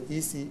what the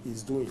EC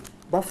is doing.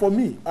 But for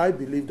me, I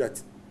believe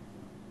that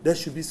there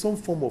should be some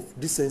form of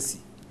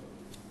decency,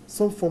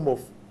 some form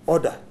of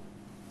order,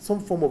 some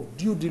form of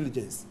due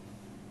diligence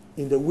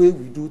in the way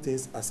we do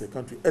things as a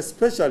country,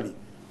 especially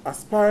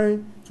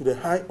aspiring to the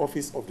high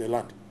office of the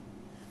land.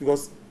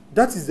 Because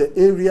that is the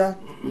area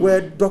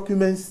where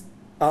documents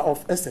are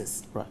of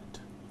essence. Right.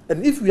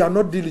 And if we are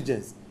not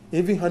diligent in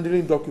even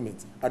handling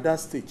documents at that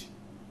stage,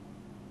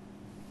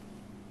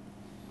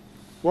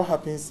 what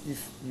happens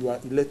if you are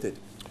elected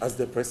as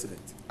the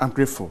president? I'm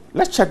grateful.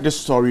 Let's check this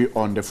story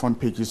on the front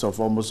pages of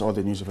almost all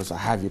the newspapers I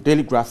have here.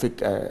 Daily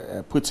Graphic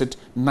puts it,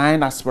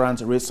 9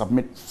 aspirants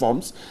submit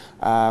forms.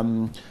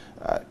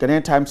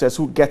 Ghanaian Times says,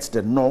 who gets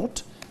the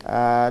nod?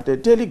 The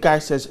Daily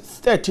Guide says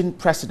 13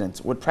 presidents,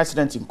 with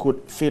presidents in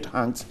quote, fate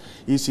hangs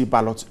EC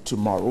ballot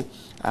tomorrow.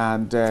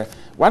 And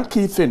one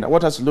key thing I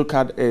want us to look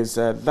at is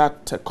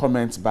that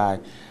comment by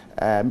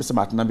Mr.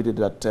 M.Amidu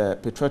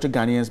that patriotic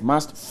Ghanaians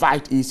must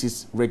fight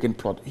EC's rigging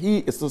plot. He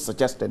is still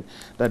suggesting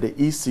that the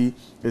EC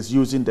is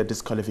using the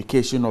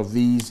disqualification of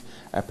these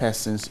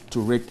persons to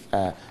rig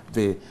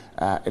the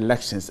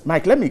elections.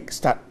 Mike, let me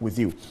start with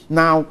you.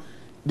 Now,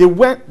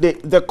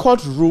 the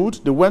court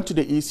ruled, they went to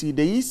the EC.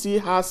 The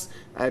EC has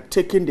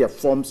taken their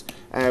forms.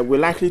 We're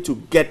likely to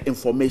get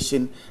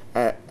information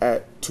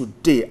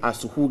today as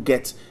to who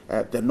gets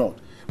the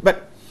nod.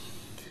 But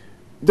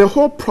the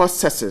whole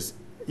processes,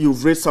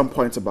 you've raised some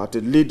points about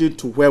it, leading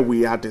to where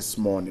we are this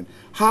morning.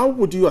 How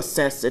would you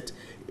assess it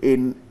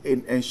in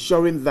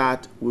ensuring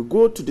that we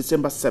go to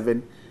December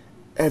 7,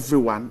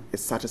 everyone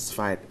is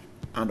satisfied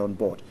and on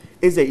board?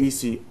 Is the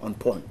EC on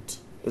point?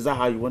 Is that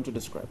how you want to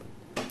describe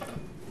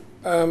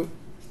it?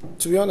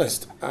 To be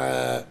honest,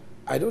 I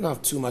don't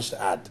have too much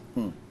to add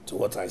to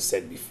what I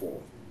said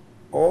before.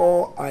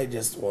 All I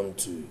just want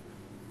to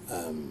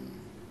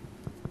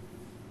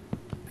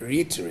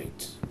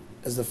reiterate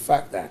is the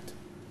fact that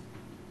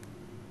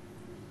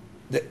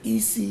the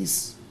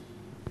EC's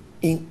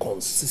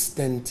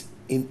inconsistent,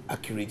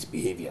 inaccurate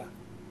behavior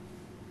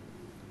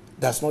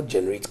does not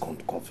generate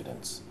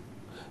confidence.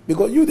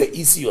 Because you, the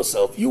EC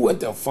yourself, you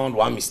went and found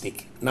one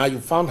mistake. Now you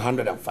found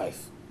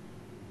 105.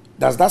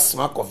 Does that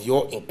smack of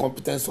your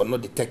incompetence for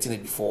not detecting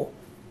it before?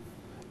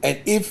 And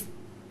if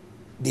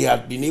they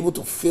had been able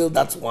to fill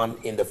that one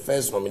in the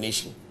first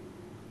nomination,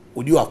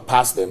 would you have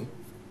passed them?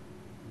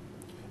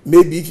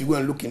 Maybe if you go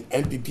and look in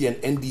NPP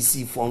and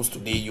NDC forms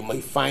today, you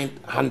may find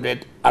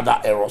 100 other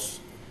errors.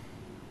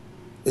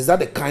 Is that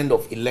the kind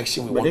of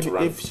election we want to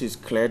run? If she's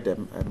cleared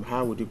them,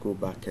 how would you go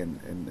back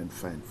and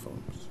find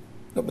forms?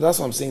 No, but that's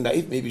what I'm saying, that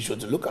if maybe she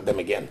should look at them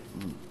again.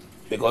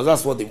 Because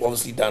that's what they've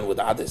obviously done with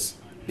the others.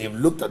 They've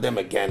looked at them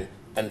again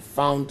and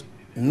found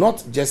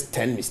not just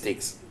 10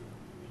 mistakes,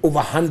 over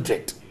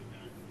 100.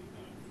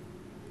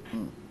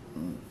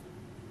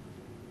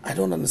 I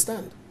don't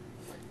understand.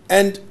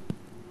 And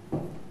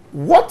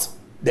what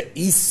the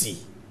EC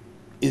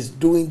is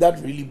doing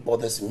that really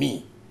bothers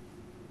me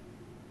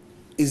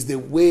is the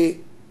way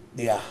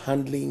they are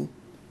handling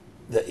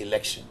the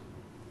election.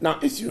 Now,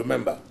 if you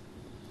remember,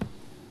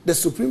 the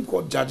Supreme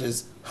Court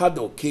judges had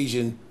the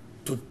occasion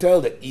to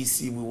tell the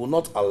EC, we will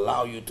not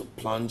allow you to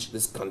plunge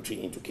this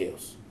country into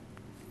chaos.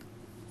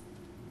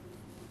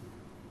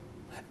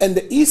 And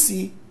the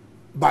EC,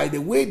 by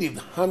the way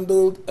they've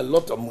handled a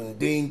lot of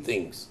mundane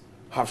things,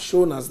 have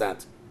shown us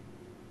that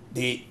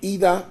they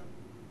either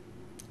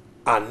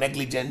are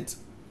negligent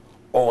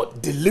or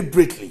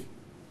deliberately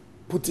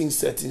putting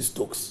certain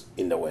stokes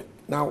in the work.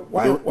 Now,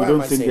 why you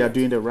don't think they are that?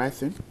 doing the right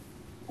thing?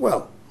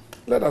 Well,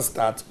 let us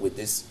start with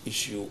this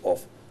issue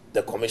of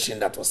the commission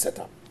that was set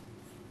up.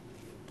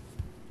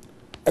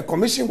 A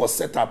commission was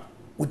set up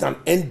with an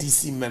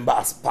NDC member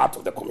as part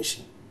of the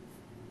commission,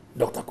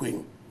 Dr.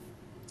 Kwenu.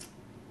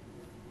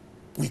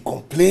 We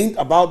complained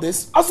about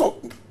this.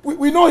 Also,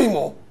 we know him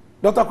all,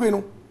 Dr.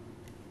 Kwenu.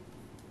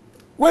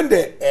 When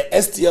the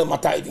STL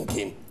matter even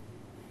came,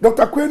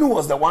 Dr. Kwenu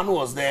was the one who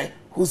was there,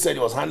 who said he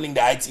was handling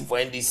the IT for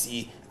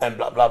NDC and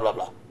blah, blah, blah,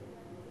 blah.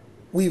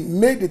 We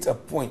made it a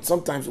point.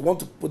 Sometimes we want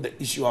to put the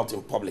issue out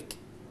in public.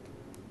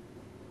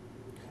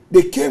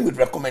 They came with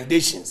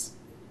recommendations.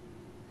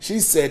 She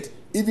said,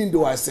 even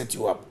though I set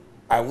you up,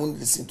 I won't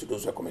listen to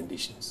those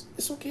recommendations.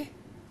 It's okay.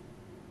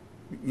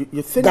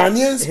 You think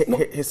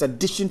Ghanaians, his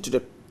addition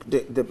to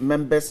the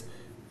members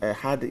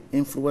had the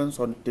influence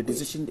on the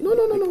decision?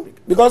 No.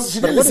 Because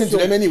she didn't listen to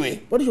them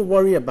anyway. What do you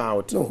worry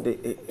about? No.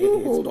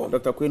 Hold on.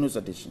 Dr. Kwenu's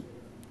addition.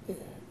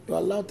 You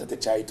allowed the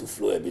child to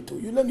flow a bit too.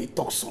 You let me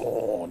talk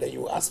small, then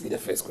you ask me the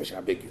first question.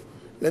 I beg you.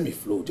 Let me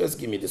flow. Just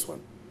give me this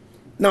one.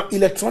 Now,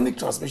 electronic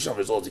transmission of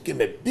results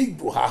became a big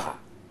brouhaha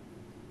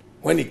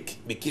when it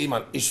became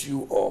an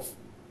issue of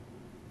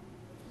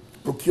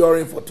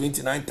procuring for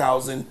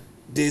 29,000,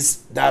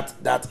 this, that.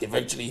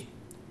 Eventually,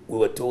 we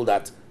were told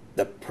that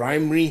the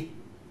primary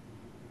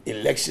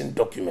election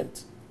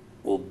document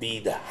will be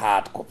the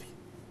hard copy,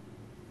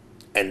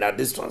 and that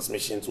these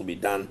transmissions will be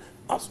done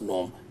as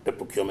norm. The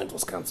procurement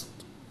was cancelled.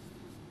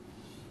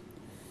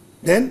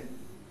 Then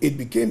it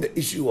became the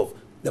issue of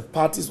the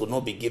parties will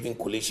not be giving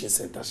collation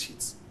center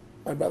sheets.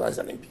 My brother is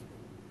an MP.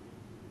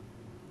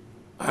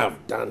 I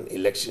have done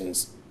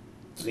elections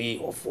 3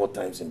 or 4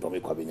 times in Bromley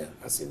Kwabena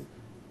as in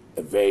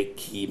a very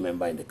key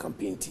member in the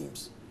campaign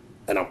teams.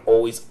 And I'm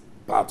always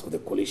part of the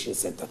collation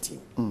center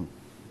team.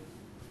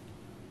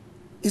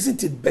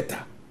 Isn't it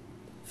better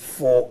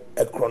for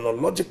a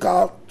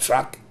chronological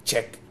track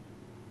check,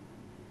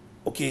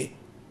 okay,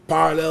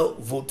 parallel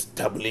vote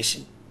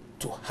tabulation,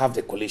 to have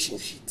the collation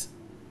sheet?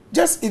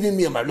 Just even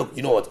me and my look,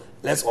 you know what,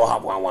 let's all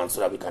have one so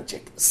that we can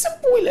check.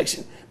 Simple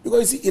election.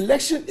 Because you see,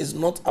 election is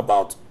not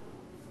about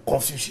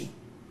confusion.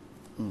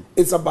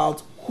 It's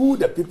about who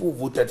the people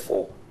voted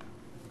for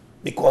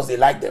because they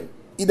like them.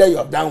 Either you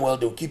have done well,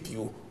 they'll keep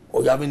you,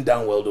 or you haven't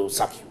done well, they'll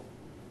sack you.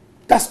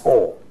 That's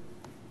all.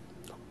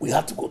 We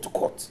have to go to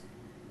court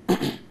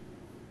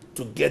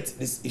to get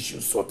this issue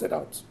sorted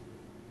out.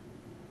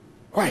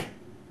 Why?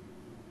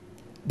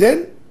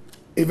 Then,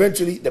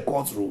 eventually, the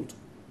court ruled.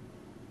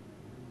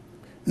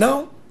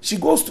 Now, she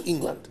goes to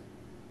England,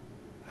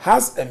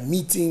 has a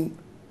meeting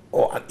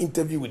or an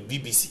interview with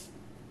BBC,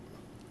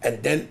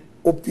 and then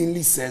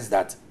openly says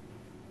that,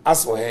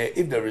 as for her,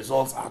 if the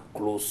results are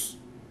close,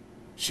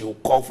 she will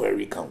call for a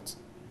recount.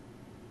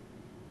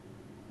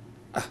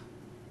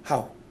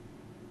 How?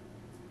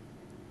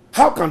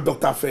 How can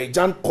Dr.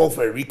 Ferejan call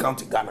for a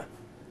recount in Ghana?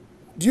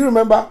 Do you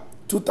remember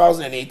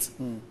 2008?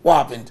 What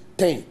happened?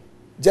 10.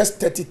 Just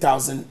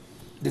 30,000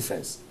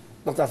 difference.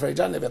 Dr.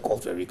 Ferejan never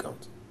called for a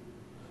recount.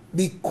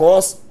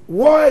 Because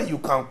where you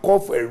can call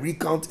for a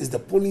recount is the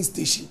polling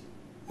station.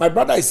 My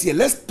brother is here.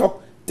 Let's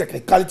talk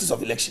technicalities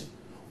of election.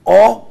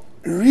 Or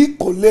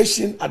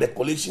recollation at the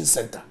collation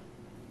center.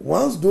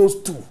 Once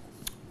those two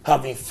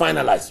have been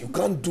finalized, you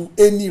can't do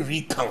any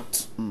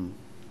recount.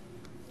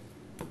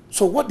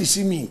 So what does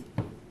she mean?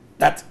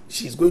 That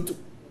she's going to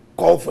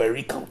call for a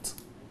recount?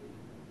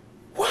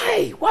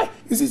 Why? Why?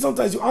 You see,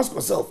 sometimes you ask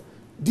yourself,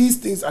 these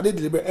things, are they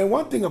deliberate? And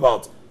one thing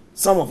about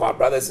some of our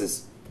brothers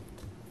is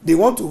they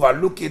want to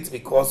overlook it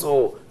because,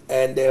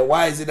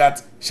 why is it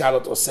that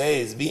Charlotte Osei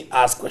is being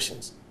asked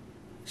questions?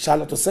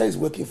 Charlotte Osei is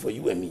working for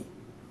you and me.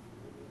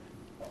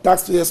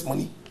 Taxpayers'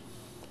 money.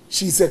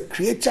 She's a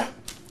creature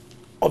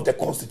of the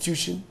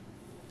Constitution,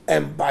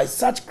 and by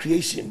such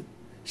creation,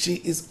 she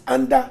is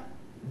under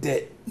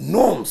the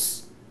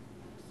norms,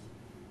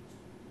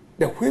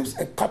 the whims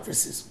and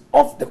caprices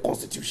of the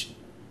Constitution.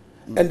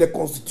 And the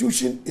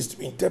Constitution is to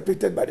be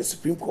interpreted by the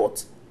Supreme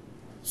Court.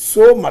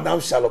 So, Madame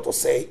Charlotte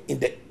Osei, in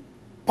the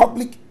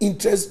public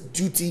interest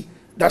duty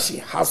that she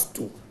has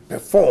to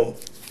perform,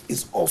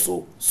 is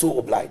also so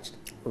obliged.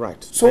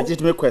 Right. So,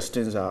 legitimate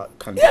questions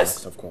can be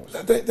asked, of course.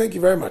 Thank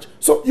you very much.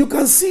 So, you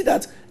can see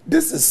that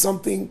this is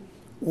something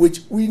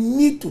which we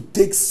need to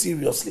take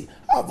seriously.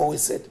 I've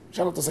always said,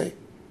 Charlotte Osei,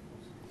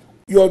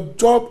 your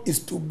job is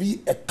to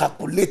be a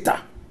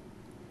calculator.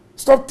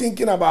 Stop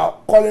thinking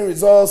about calling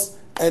results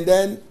and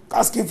then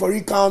asking for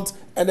recount,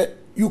 and then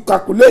you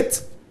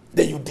calculate,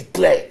 then you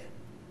declare.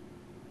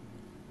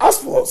 As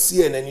for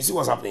CNN, you see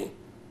what's happening?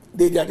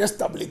 They are just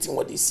tabulating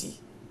what they see.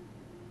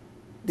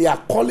 They are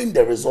calling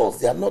the results.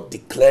 They are not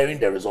declaring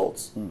the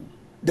results.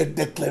 The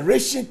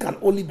declaration can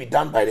only be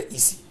done by the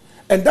EC.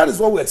 And that is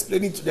what we're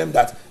explaining to them,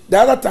 that the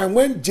other time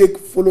when Jake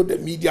followed the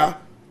media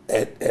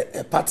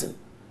pattern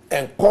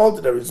and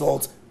called the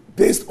results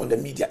based on the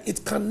media,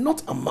 it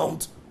cannot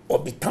amount or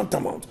be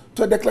tantamount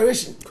to a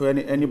declaration. Could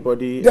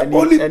anybody... The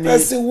only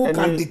person who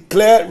can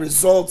declare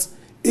results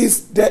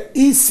is the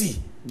EC.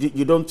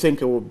 You don't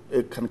think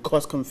it can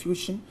cause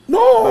confusion?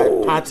 No.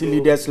 By party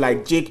leaders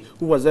like Jake,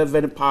 who was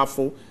very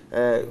powerful,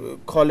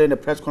 calling a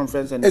press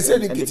conference and...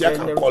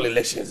 can call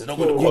elections.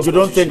 You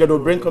don't think it will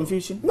bring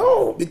confusion?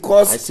 No,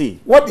 because I see.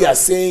 What they are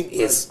saying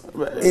is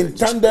in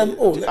tandem...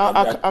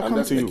 I'll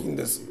come to you.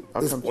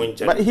 This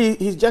point, but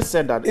he just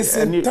said that it's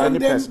any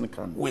tandem person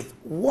can. With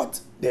what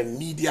the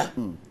media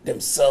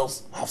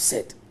themselves have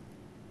said.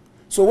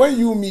 So when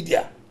you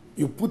media,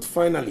 you put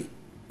finally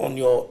on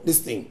your this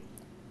thing,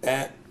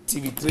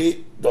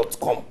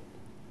 tv3.com,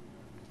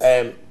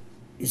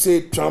 you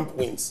say Trump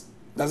wins.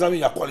 Does that mean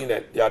you are calling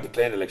that you are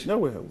declaring election? No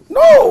way.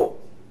 No.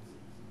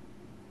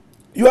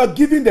 You are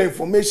giving the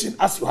information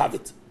as you have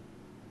it.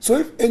 So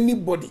if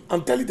anybody,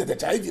 I'm telling the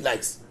child, if he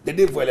likes the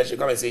day for election,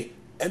 come and say,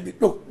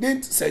 look,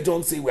 didn't Sir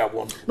John say we have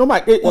won? No,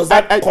 Mike. Was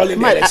that calling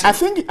the election? I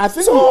think.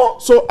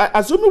 So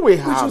assuming we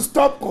have should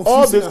stop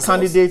all these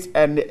candidates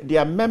and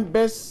their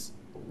members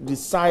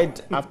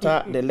decide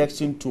after the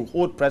election to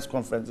hold press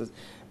conferences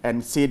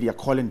and say they are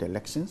calling the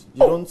elections, you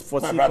don't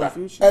foresee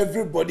confusion?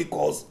 Everybody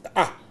calls.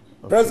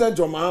 President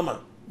John Mahama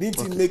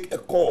didn't make a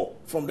call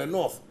from the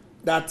north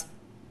that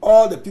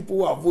all the people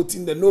who are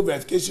voting, the no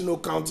verification, no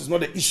count is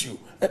not the issue.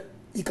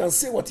 He can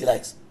say what he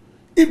likes.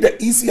 If the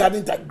EC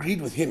hadn't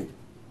agreed with him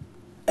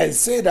and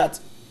say that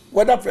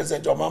whether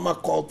President John Mahama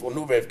called for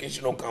no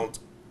verification, no count,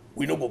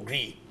 we don't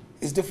agree,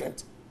 it's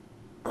different.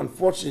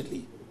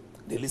 Unfortunately,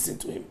 they listened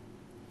to him.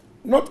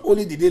 Not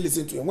only did they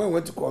listen to him, when we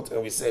went to court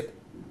and we said,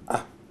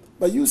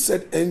 but you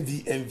said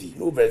NV,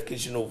 no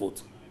verification, no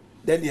vote.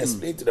 Then they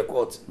explained to the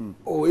court,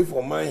 oh, if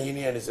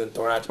Omahini and his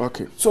entourage.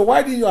 Okay. So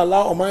why did you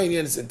allow Omahini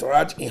and his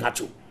entourage in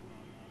Hacho,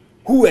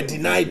 who were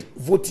denied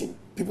voting?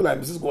 People like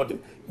Mrs.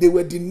 Gordon, they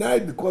were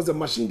denied because the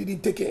machine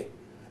didn't take care.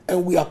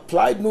 And we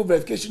applied no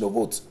verification of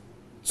votes.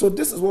 So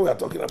this is what we are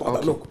talking about.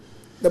 Okay. Look,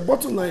 the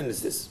bottom line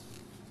is this.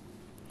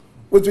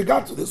 With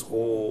regard to this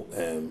whole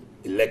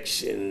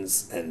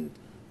elections and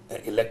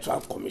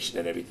electoral commission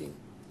and everything,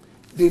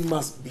 they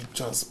must be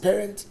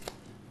transparent.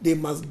 They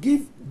must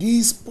give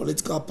these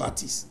political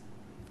parties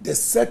the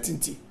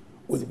certainty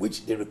with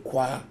which they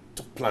require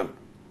to plan.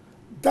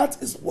 That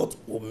is what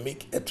will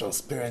make a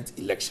transparent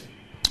election.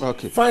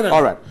 Okay. Finally,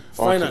 all right.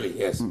 Finally,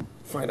 yes.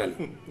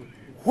 Finally,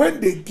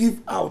 when they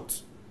give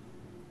out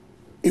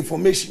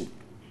information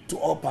to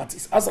all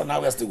parties, as of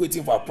now, we are still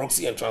waiting for our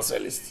proxy and transfer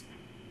list.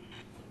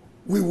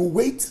 We will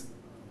wait.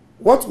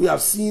 What we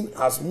have seen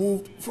has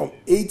moved from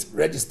 8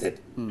 registered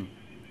in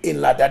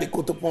Ladadi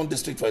Kotopon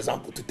district, for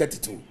example, to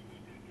 32.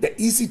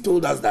 The EC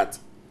told us that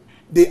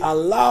they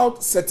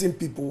allowed certain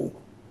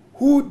people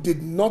who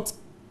did not,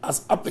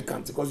 as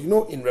applicants, because you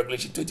know in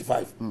Regulation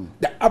 25,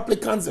 the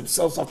applicants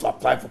themselves have to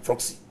apply for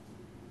proxy.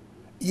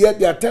 Yet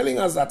they are telling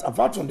us that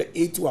apart from the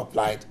 8 who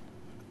applied,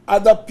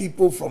 other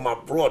people from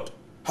abroad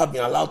have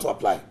been allowed to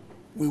apply.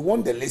 We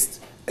want the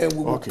list and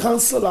we will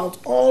cancel out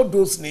all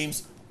those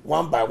names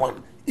one by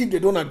one. If they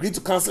don't agree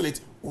to cancel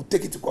it, we'll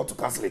take it to court to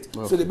cancel it.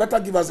 So they better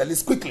give us a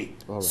list quickly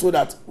so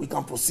that we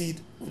can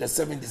proceed with the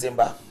 7th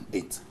December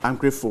date. I'm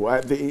grateful.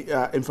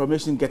 The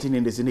information getting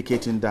in is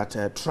indicating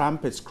that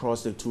Trump has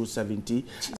crossed the 270.